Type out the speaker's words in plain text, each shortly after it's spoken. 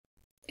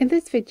In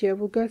this video,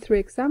 we'll go through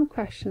exam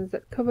questions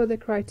that cover the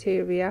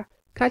criteria,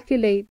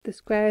 calculate the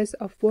squares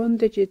of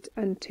 1-digit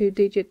and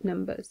 2-digit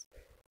numbers.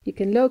 You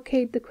can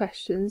locate the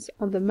questions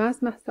on the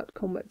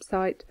mathsmath.com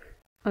website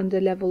under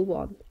Level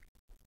 1.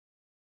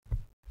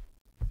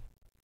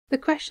 The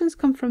questions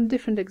come from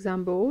different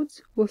exam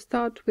boards. We'll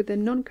start with the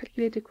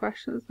non-calculated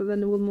questions, and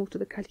then we'll move to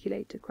the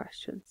calculated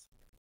questions.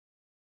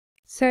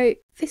 So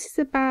this is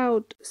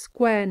about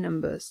square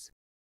numbers.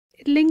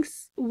 It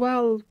links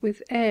well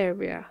with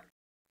area.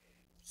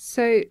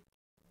 So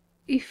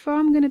if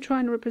I'm going to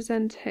try and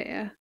represent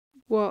here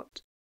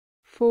what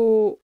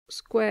 4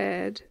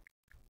 squared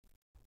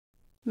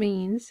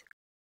means,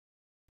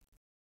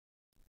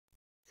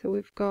 so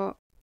we've got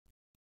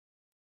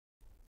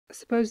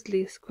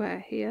supposedly a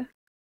square here.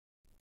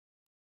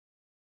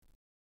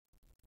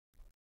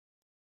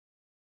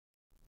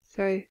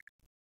 So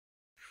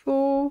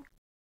 4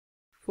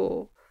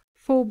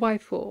 by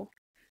 4.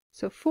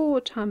 So 4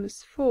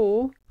 times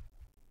 4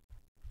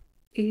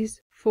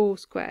 is 4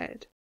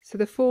 squared. So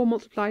the 4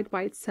 multiplied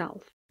by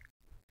itself.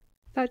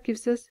 That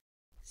gives us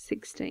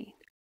 16.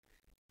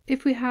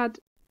 If we had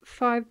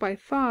 5 by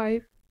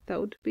 5, that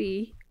would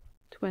be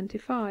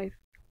 25.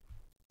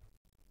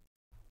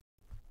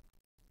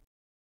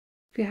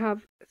 If you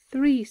have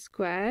 3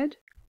 squared,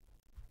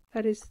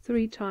 that is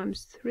 3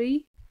 times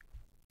 3,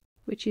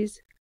 which is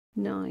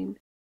 9.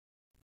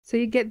 So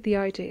you get the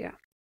idea.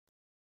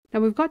 Now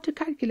we've got to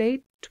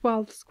calculate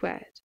 12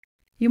 squared.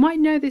 You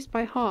might know this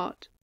by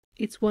heart.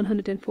 It's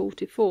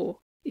 144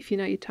 if you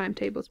know your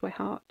timetables by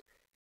heart.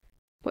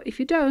 But if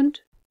you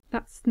don't,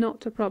 that's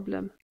not a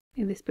problem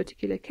in this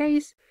particular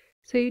case.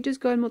 So you just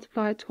go and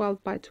multiply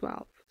 12 by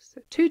 12. So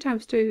 2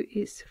 times 2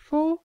 is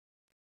 4.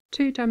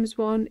 2 times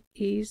 1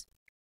 is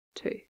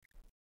 2.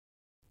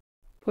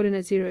 Putting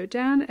a 0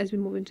 down as we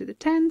move into the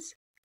tens.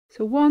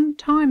 So 1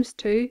 times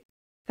 2,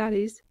 that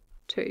is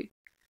 2.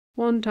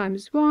 1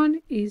 times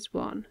 1 is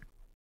 1.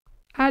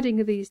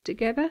 Adding these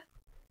together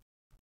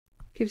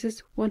gives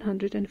us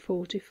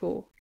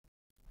 144.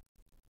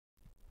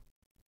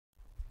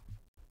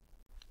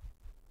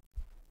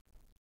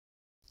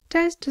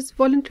 TES does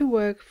voluntary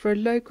work for a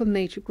local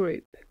nature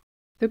group.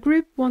 The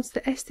group wants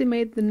to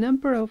estimate the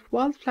number of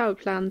wildflower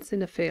plants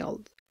in a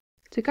field.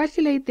 To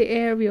calculate the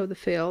area of the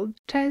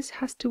field, TES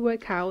has to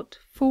work out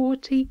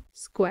 40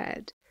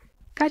 squared.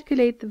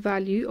 Calculate the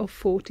value of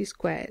 40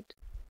 squared.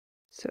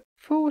 So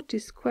 40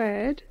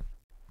 squared,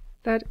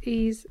 that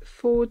is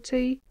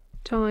 40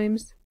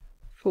 times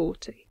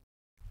 40.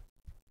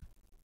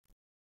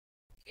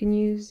 You can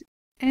use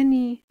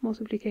any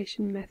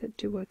multiplication method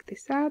to work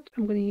this out.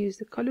 I'm going to use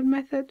the column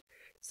method.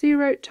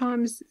 0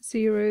 times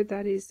 0,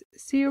 that is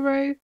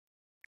 0.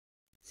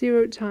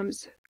 0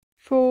 times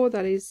 4,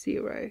 that is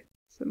 0.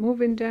 So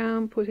moving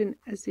down, putting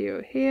a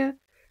 0 here.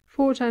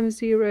 4 times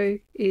 0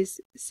 is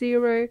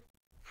 0.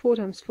 4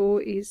 times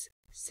 4 is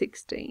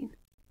 16.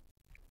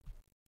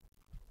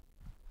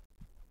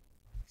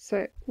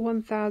 So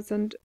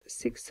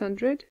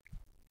 1600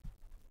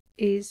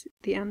 is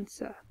the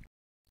answer.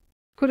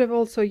 Could have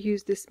also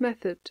used this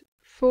method.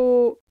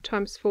 4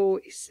 times 4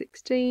 is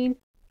 16.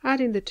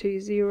 Adding the 2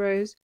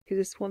 zeros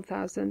gives us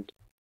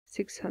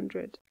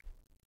 1600.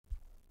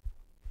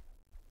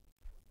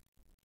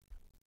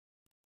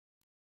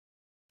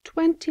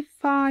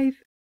 $25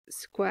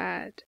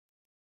 squared.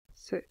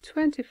 So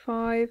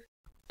 25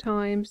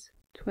 times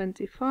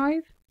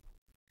 25.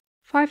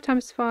 5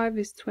 times 5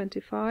 is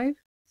 25.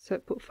 So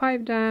put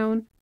 5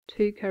 down,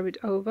 2 carried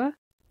over.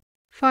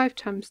 5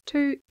 times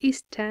 2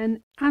 is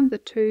 10, and the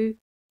 2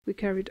 we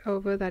carried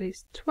over, that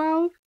is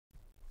 12.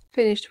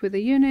 Finished with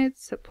the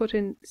units, so put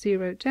in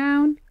 0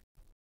 down.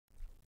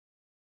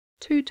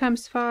 2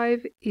 times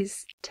 5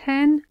 is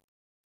 10.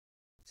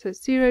 So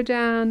 0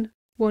 down,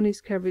 1 is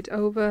carried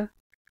over.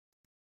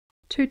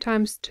 2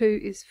 times 2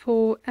 is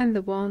 4, and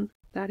the 1,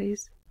 that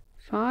is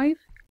 5.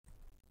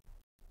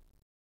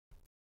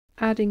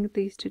 Adding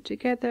these two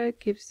together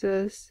gives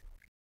us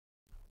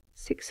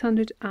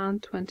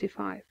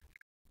 625.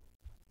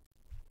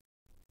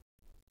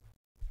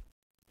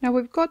 Now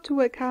we've got to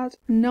work out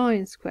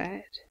 9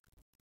 squared.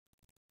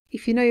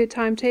 If you know your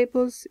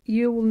timetables,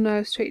 you will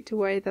know straight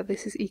away that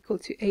this is equal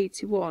to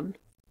 81.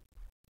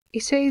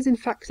 It is in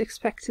fact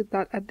expected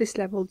that at this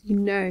level you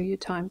know your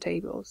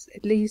timetables,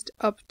 at least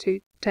up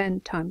to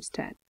 10 times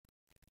 10.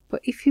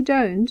 But if you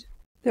don't,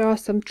 there are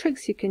some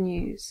tricks you can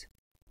use.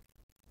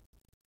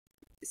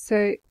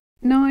 So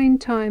 9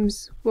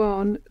 times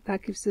 1,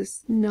 that gives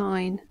us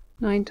 9.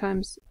 9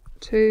 times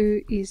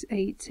 2 is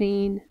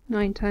 18.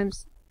 9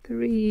 times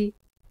 3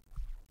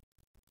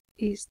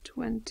 is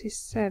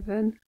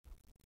 27.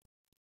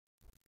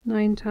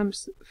 9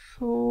 times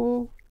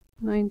 4,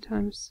 9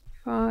 times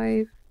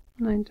 5,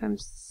 9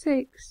 times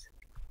 6,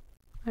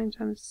 9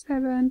 times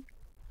 7,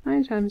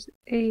 9 times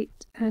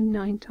 8, and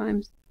 9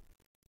 times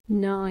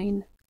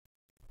 9.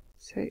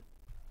 So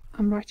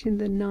I'm writing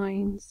the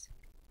 9s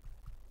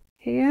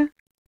here.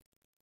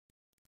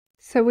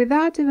 So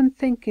without even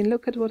thinking,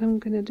 look at what I'm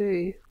going to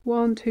do.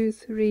 1, 2,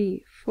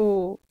 3,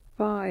 4,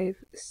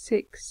 5,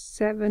 6,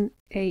 7,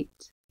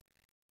 8.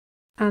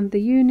 and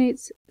the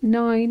units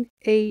 9,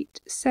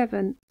 8,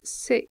 7,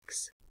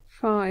 6,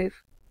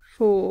 5,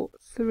 4,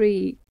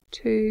 3,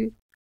 2,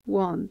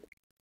 1.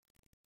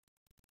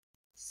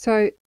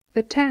 So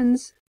the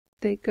tens,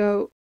 they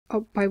go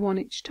up by 1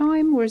 each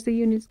time, whereas the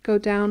units go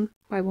down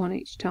by 1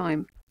 each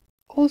time.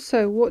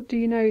 Also, what do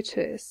you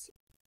notice?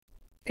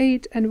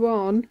 8 and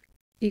 1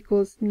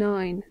 equals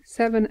 9,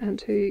 7 and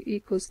 2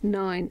 equals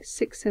 9,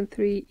 6 and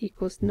 3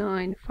 equals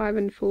 9, 5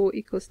 and 4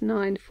 equals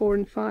 9, 4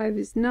 and 5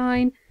 is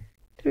 9,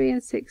 3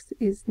 and 6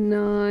 is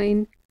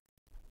 9,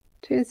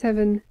 2 and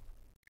 7,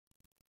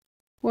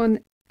 1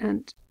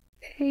 and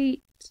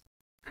 8,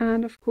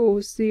 and of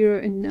course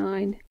 0 and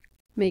 9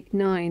 make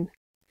 9.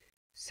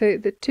 So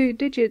the two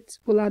digits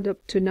will add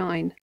up to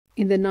 9,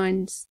 in the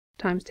 9s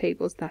times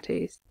tables, that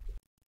is.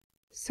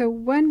 So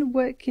when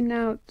working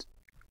out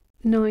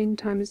 9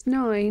 times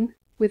 9,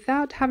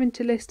 without having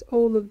to list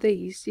all of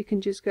these, you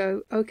can just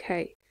go,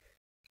 okay,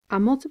 I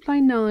multiply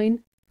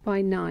 9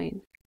 by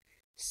 9.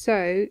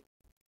 So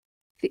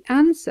the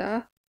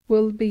answer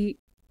will be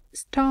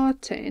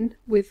starting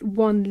with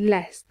 1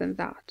 less than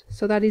that.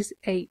 So that is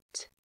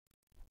 8.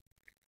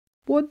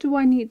 What do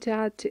I need to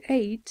add to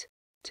 8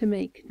 to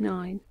make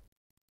 9?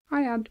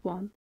 I add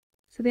 1.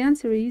 So the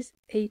answer is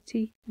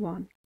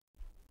 81.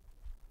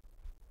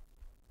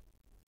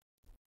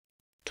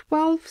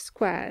 12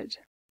 squared.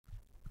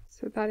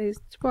 So that is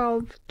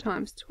 12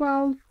 times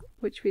 12,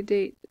 which we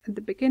did at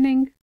the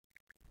beginning.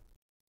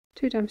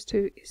 2 times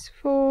 2 is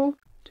 4.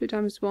 2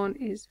 times 1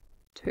 is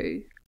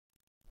 2.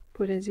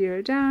 Put a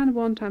 0 down.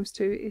 1 times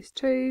 2 is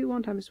 2.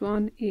 1 times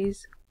 1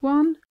 is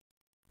 1.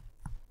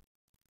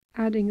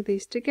 Adding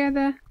these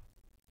together,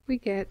 we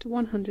get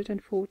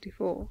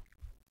 144.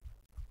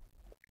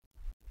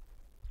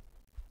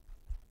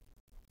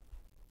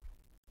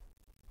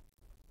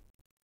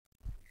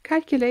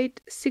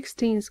 Calculate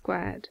 16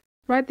 squared.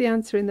 Write the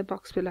answer in the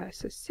box below.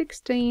 So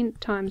 16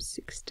 times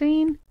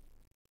 16.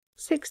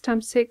 6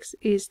 times 6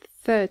 is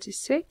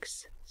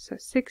 36. So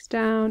 6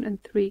 down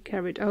and 3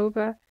 carried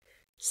over.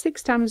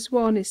 6 times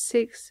 1 is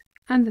 6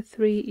 and the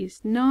 3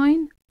 is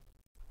 9.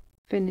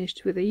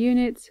 Finished with the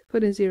units.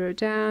 Put a 0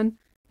 down.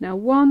 Now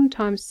 1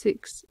 times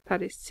 6,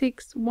 that is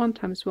 6. 1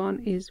 times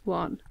 1 is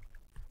 1.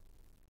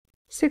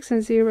 6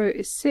 and 0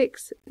 is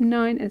 6,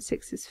 9 and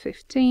 6 is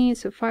 15,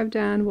 so 5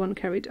 down, 1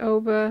 carried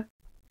over,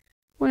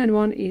 1 and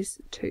 1 is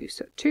 2,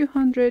 so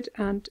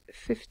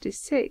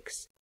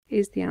 256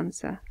 is the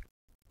answer.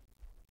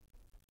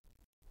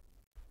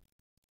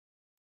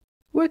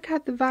 Work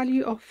out the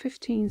value of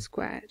 15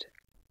 squared.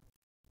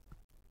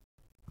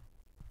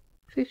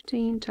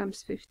 15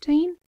 times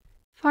 15,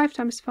 5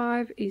 times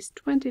 5 is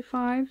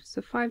 25,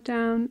 so 5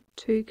 down,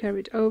 2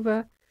 carried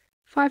over,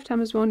 5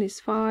 times 1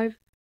 is 5,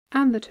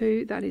 and the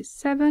 2, that is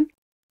 7.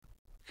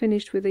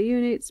 Finished with the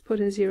units, put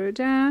a 0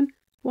 down.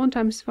 1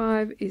 times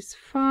 5 is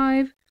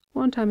 5.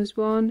 1 times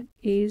 1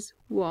 is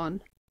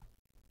 1.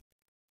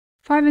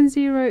 5 and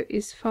 0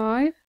 is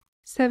 5.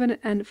 7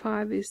 and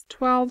 5 is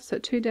 12, so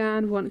 2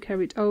 down, 1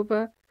 carried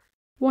over.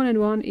 1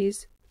 and 1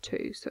 is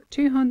 2, so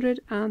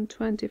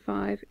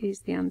 225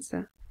 is the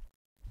answer.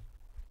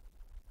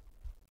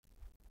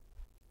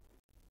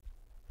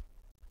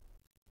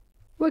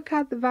 Work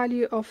out the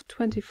value of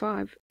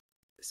 25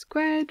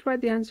 squared.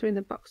 Write the answer in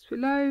the box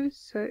below.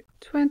 So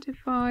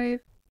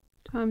 25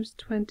 times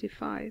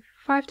 25.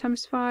 5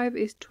 times 5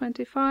 is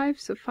 25,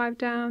 so 5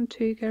 down,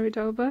 2 carried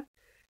over.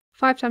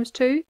 5 times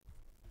 2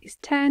 is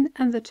 10,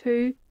 and the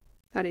 2,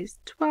 that is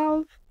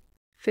 12.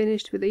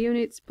 Finished with the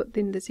units, put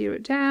in the 0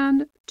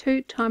 down.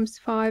 2 times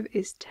 5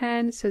 is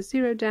 10, so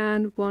 0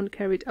 down, 1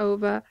 carried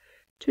over.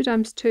 2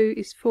 times 2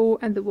 is 4,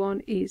 and the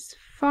 1 is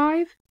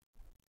 5.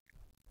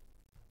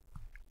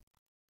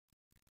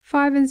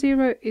 5 and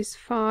 0 is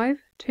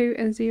 5, 2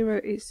 and 0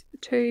 is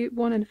 2,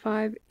 1 and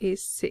 5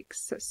 is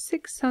 6, so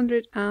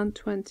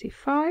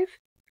 625.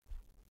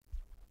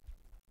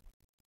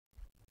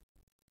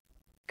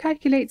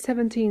 Calculate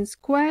 17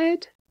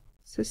 squared,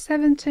 so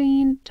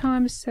 17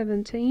 times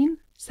 17,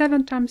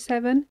 7 times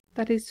 7,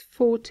 that is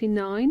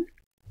 49.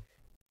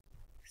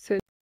 So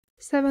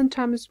 7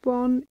 times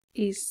 1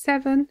 is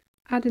 7,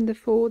 add in the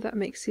 4, that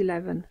makes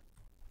 11.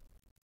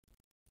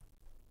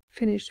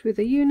 Finished with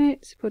the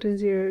units, put a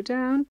 0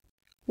 down.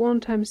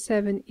 1 times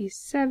 7 is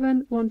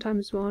 7, 1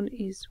 times 1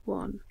 is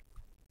 1.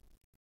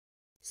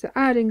 So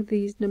adding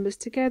these numbers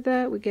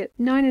together, we get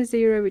 9 and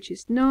 0, which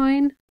is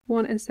 9,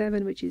 1 and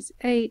 7, which is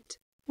 8,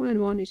 1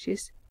 and 1, which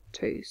is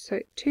 2. So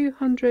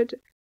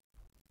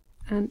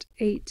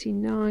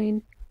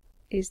 289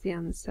 is the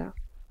answer.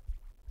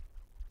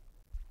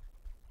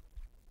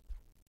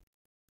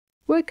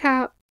 Work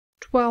out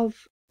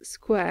 12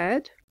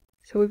 squared.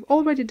 So we've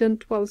already done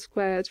 12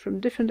 squared from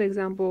different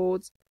exam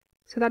boards.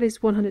 So that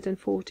is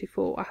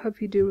 144. I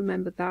hope you do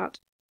remember that.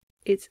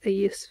 It's a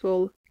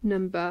useful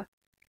number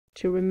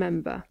to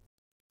remember.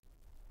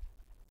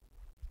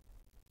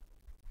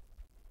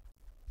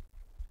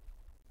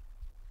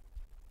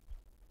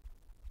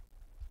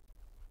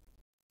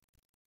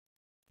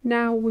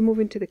 Now we move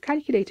into the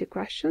calculator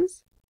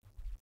questions.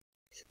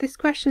 So this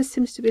question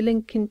seems to be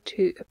linking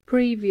to a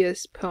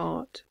previous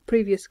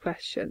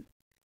question,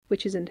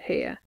 which isn't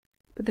here,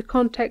 but the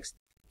context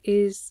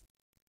is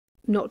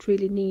not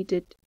really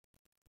needed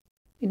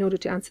in order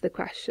to answer the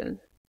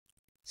question.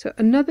 So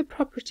another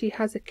property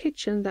has a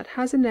kitchen that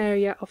has an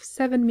area of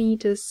 7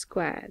 meters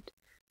squared.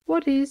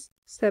 What is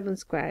 7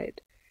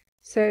 squared?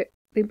 So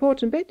the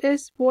important bit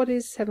is, what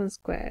is 7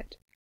 squared?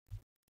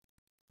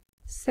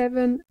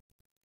 7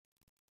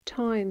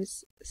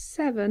 times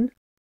 7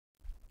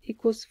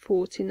 equals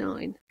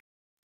 49.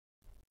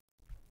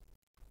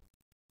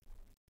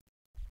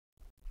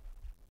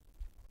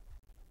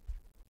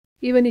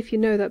 Even if you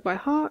know that by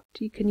heart,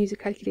 you can use a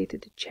calculator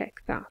to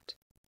check that.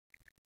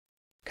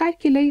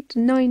 Calculate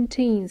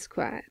 19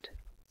 squared.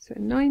 So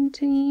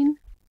 19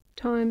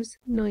 times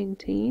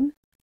 19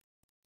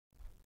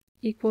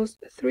 equals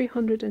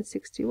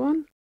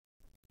 361.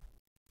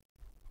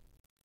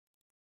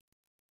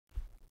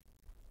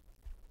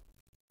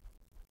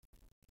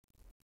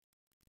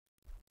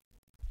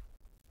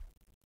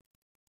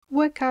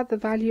 Work out the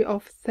value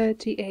of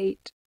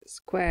 38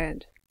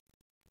 squared.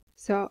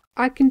 So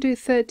I can do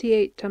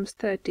 38 times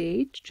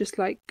 38, just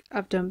like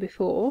I've done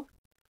before,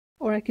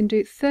 or I can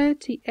do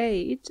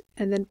 38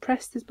 and then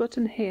press this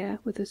button here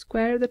with a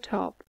square at the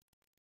top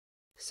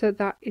so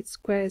that it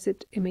squares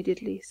it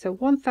immediately. So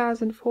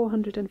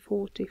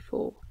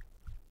 1444.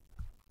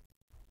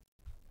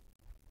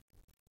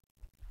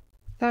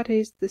 That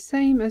is the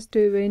same as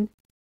doing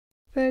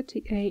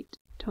 38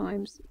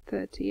 times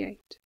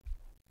 38.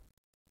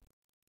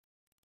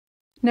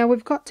 Now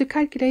we've got to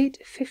calculate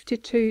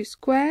 52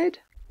 squared.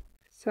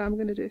 So I'm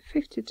going to do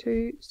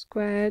 52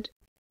 squared,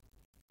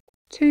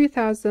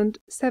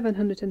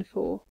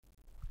 2704.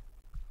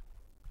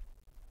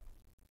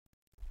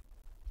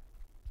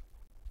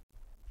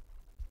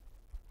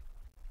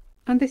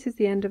 And this is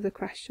the end of the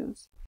questions.